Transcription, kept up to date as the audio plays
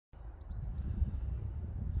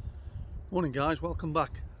Morning guys, welcome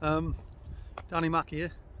back. Danny Mack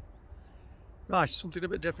here. Right, something a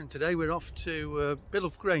bit different today. We're off to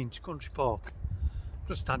Biddulph Grange Country Park.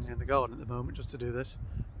 Just standing in the garden at the moment just to do this.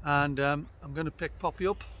 And I'm going to pick Poppy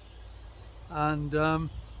up and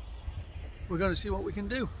we're going to see what we can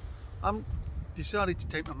do. I'm decided to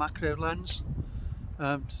take my macro lens.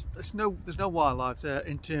 There's no wildlife there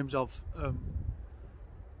in terms of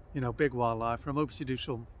you know, big wildlife. I'm hoping to do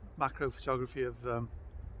some macro photography of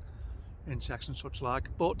insects and such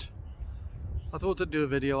like, but I thought I'd do a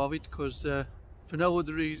video of it because for no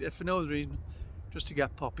other reason, just to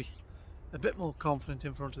get Poppy a bit more confident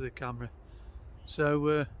in front of the camera.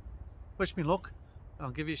 So wish me luck.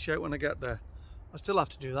 I'll give you a shout when I get there. I still have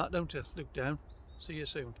to do that, don't I? Look down. See you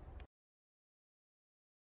soon.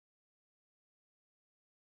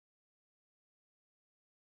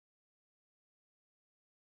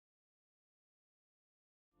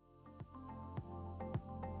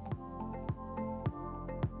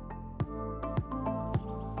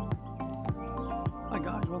 Hi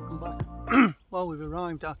guys, welcome back. Well, we've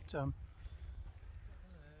arrived at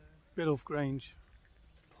Biddulph Grange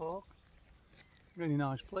Park. Really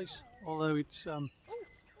nice place, although it's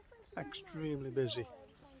extremely busy.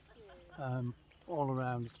 All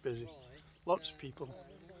around it's busy. Lots of people.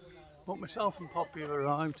 But myself and Poppy have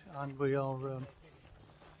arrived and we are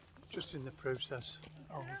just in the process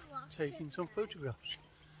of taking some photographs.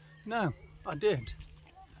 Now, I did,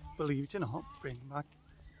 believe it or not, bring my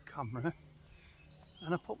camera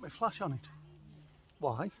and I put my flash on it.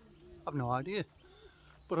 Why? I've no idea.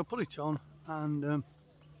 But I put it on and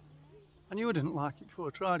I knew I didn't like it before I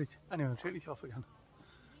tried it. Anyway, I'll take it off again.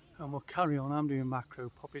 And we'll carry on. I'm doing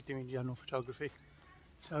macro, Poppy's doing general photography.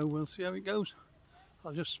 So we'll see how it goes.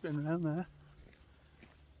 I'll just spin around there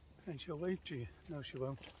and she'll wave to you. No, she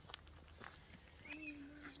won't.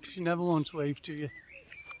 She never once waved to you.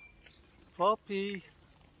 Poppy,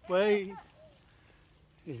 wave.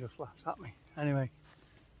 She just laughs at me. Anyway.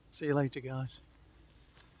 See you later guys.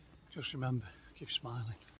 Just remember, keep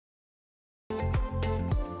smiling.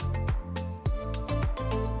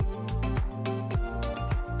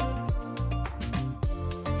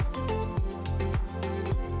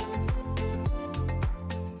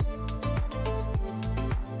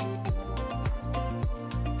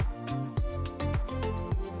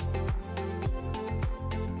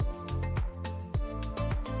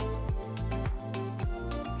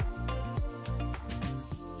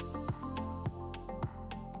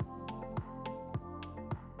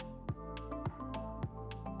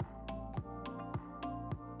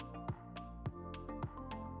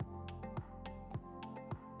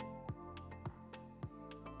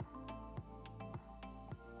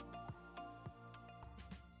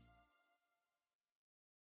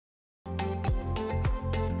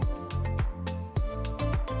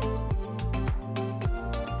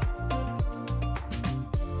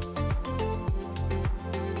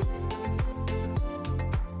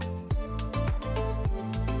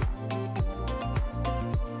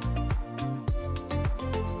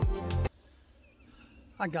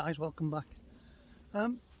 Hi guys, welcome back.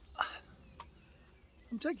 I'm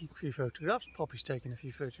taking a few photographs, Poppy's taking a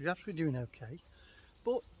few photographs, we're doing okay.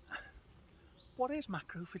 But what is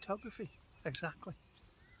macro photography exactly?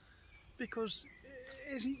 Because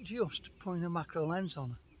it isn't just putting a macro lens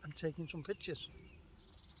on and taking some pictures.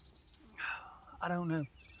 I don't know.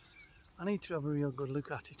 I need to have a real good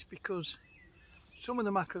look at it because some of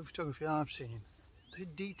the macro photography I've seen, the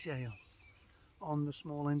detail on the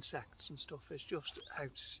small insects and stuff is just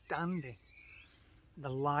outstanding. The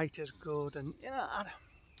light is good and you know,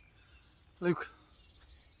 look,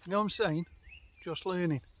 you know what I'm saying? Just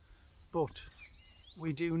learning. But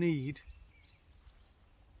we do need,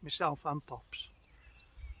 myself and Pops,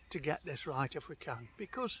 to get this right if we can,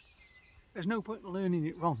 because there's no point in learning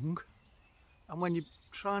it wrong, and when you're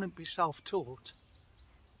trying to be self-taught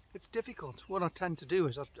it's difficult. What I tend to do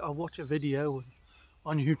is I'll watch a video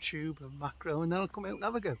on YouTube and macro and then I'll come out and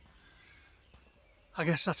have a go. I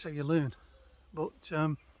guess that's how you learn. But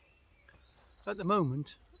at the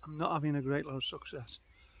moment I'm not having a great lot of success.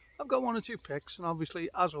 I've got one or two pics and obviously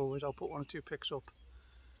as always I'll put one or two pics up.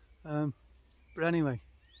 But anyway,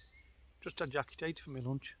 just had Jackie Tate for my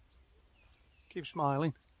lunch. Keep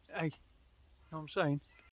smiling. Hey, you know what I'm saying?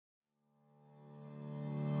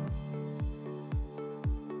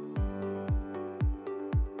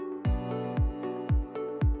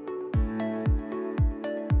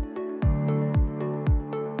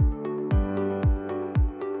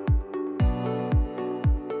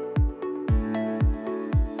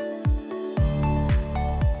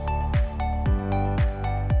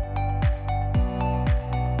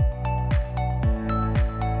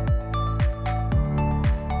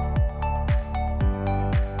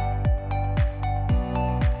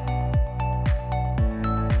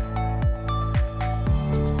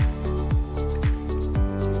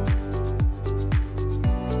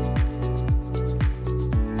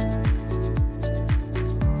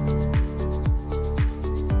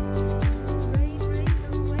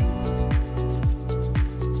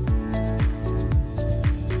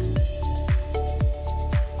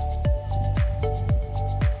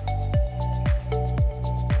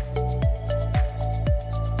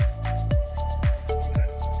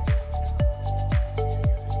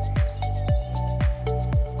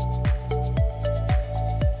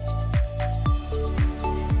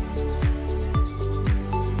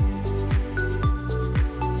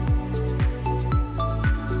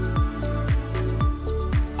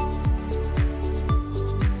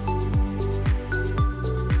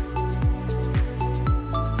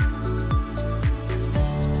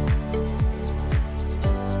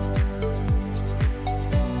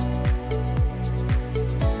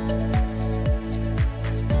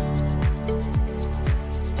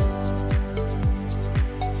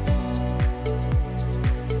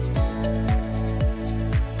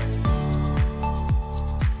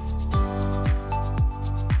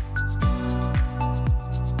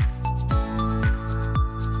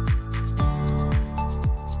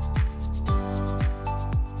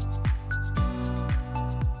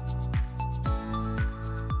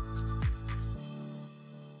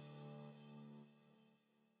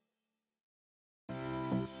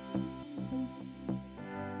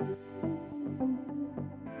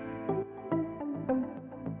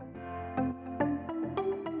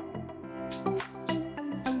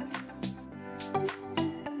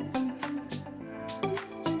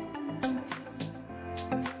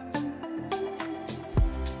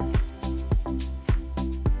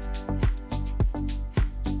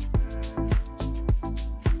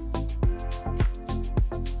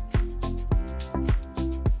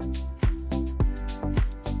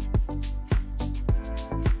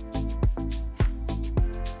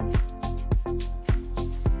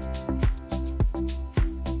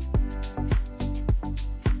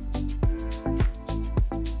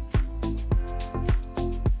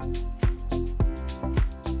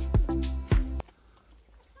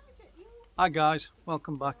 Hi guys,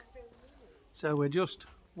 welcome back. So we're just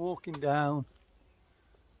walking down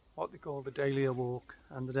what they call the dahlia walk,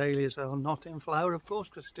 and the dahlias are not in flower of course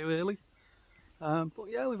because it's too early. But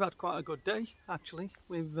yeah, we've had quite a good day actually.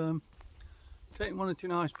 We've taken one or two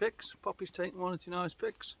nice pics, Poppy's taken one or two nice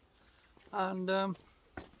pics, and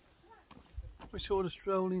we're sort of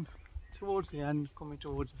strolling towards the end, coming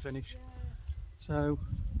towards the finish. So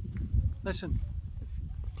listen,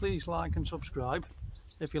 please like and subscribe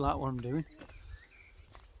if you like what I'm doing.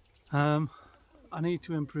 I need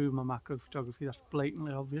to improve my macro photography, that's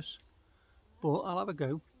blatantly obvious, but I'll have a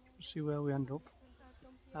go, see where we end up.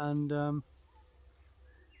 And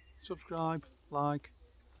subscribe, like,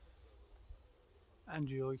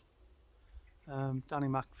 enjoy Danny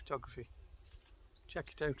Mac Photography. Check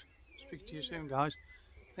it out. Speak to you soon guys.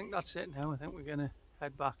 I think that's it now. I think we're going to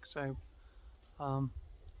head back, so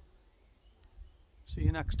see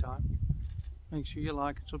you next time. Make sure you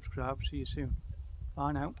like and subscribe. See you soon.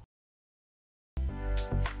 Bye now.